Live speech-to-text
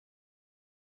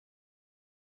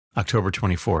October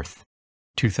 24th,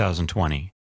 2020,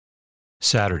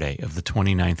 Saturday of the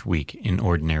 29th week in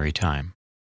Ordinary Time.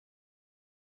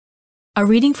 A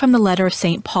reading from the letter of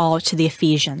St. Paul to the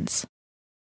Ephesians.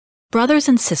 Brothers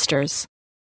and sisters,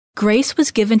 grace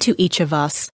was given to each of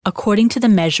us according to the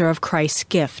measure of Christ's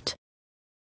gift.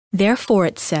 Therefore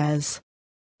it says,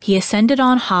 He ascended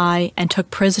on high and took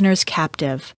prisoners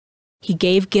captive. He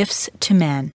gave gifts to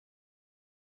men.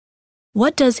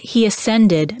 What does He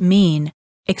ascended mean,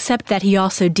 except that He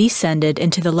also descended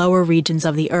into the lower regions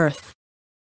of the earth?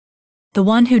 The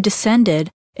one who descended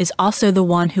is also the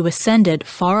one who ascended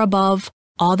far above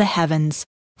all the heavens,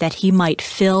 that He might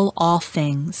fill all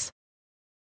things.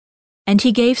 And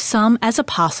He gave some as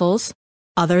apostles,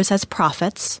 others as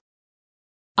prophets,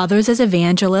 others as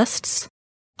evangelists,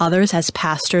 others as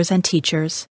pastors and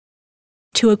teachers,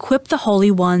 to equip the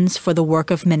holy ones for the work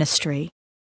of ministry,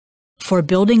 for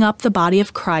building up the body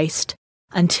of Christ,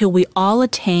 until we all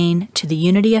attain to the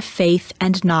unity of faith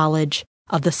and knowledge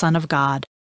of the Son of God,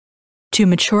 to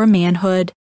mature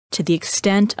manhood, to the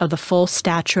extent of the full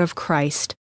stature of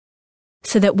Christ,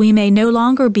 so that we may no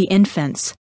longer be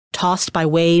infants, tossed by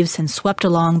waves and swept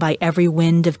along by every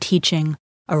wind of teaching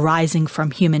arising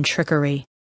from human trickery,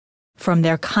 from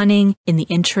their cunning in the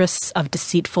interests of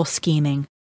deceitful scheming.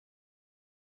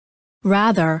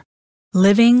 Rather,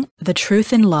 living the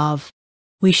truth in love,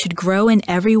 we should grow in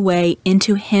every way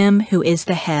into Him who is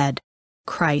the head,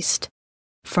 Christ,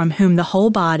 from whom the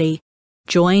whole body,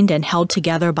 joined and held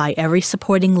together by every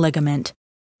supporting ligament,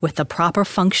 with the proper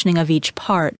functioning of each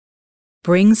part,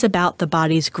 brings about the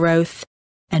body's growth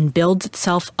and builds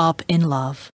itself up in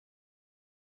love.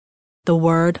 The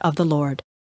Word of the Lord.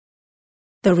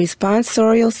 The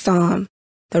responsorial psalm.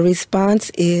 The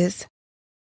response is,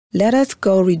 Let us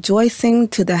go rejoicing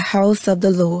to the house of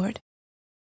the Lord.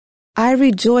 I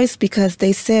rejoice because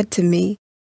they said to me,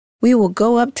 We will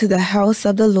go up to the house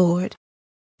of the Lord.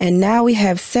 And now we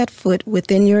have set foot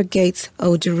within your gates,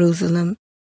 O Jerusalem.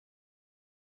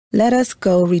 Let us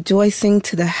go rejoicing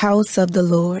to the house of the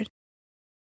Lord.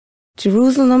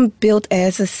 Jerusalem built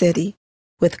as a city,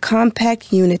 with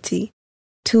compact unity.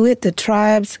 To it the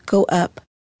tribes go up,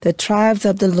 the tribes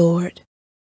of the Lord.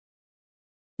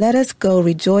 Let us go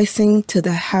rejoicing to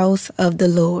the house of the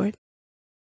Lord.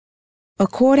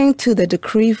 According to the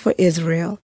decree for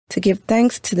Israel, to give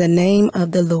thanks to the name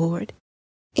of the Lord.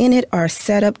 In it are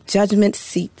set up judgment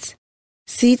seats,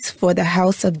 seats for the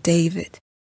house of David.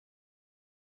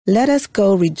 Let us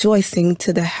go rejoicing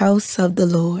to the house of the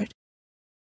Lord.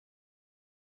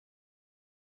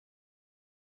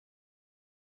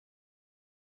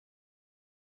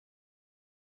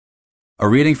 A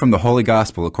reading from the Holy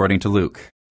Gospel according to Luke.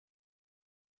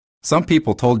 Some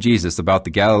people told Jesus about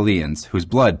the Galileans whose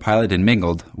blood Pilate had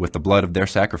mingled with the blood of their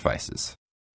sacrifices.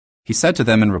 He said to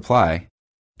them in reply,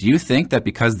 Do you think that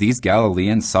because these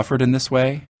Galileans suffered in this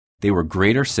way, they were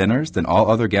greater sinners than all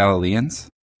other Galileans?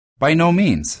 By no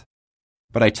means.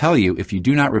 But I tell you, if you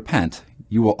do not repent,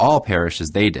 you will all perish as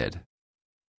they did.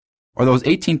 Or those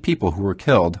 18 people who were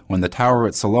killed when the tower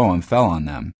at Siloam fell on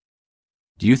them.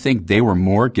 Do you think they were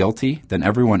more guilty than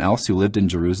everyone else who lived in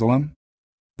Jerusalem?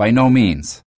 By no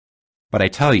means. But I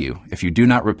tell you, if you do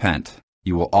not repent,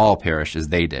 you will all perish as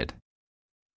they did.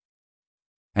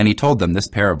 And he told them this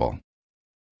parable.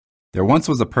 There once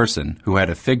was a person who had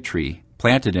a fig tree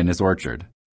planted in his orchard,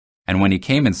 and when he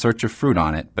came in search of fruit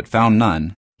on it but found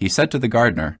none, he said to the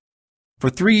gardener, For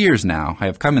 3 years now I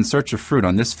have come in search of fruit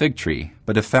on this fig tree,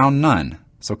 but have found none,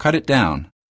 so cut it down.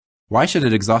 Why should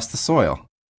it exhaust the soil?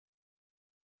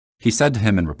 He said to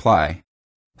him in reply,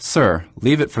 Sir,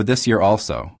 leave it for this year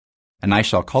also, and I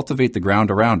shall cultivate the ground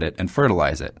around it and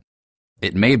fertilize it.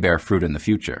 It may bear fruit in the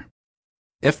future.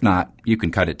 If not, you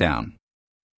can cut it down.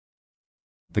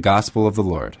 The Gospel of the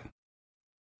Lord.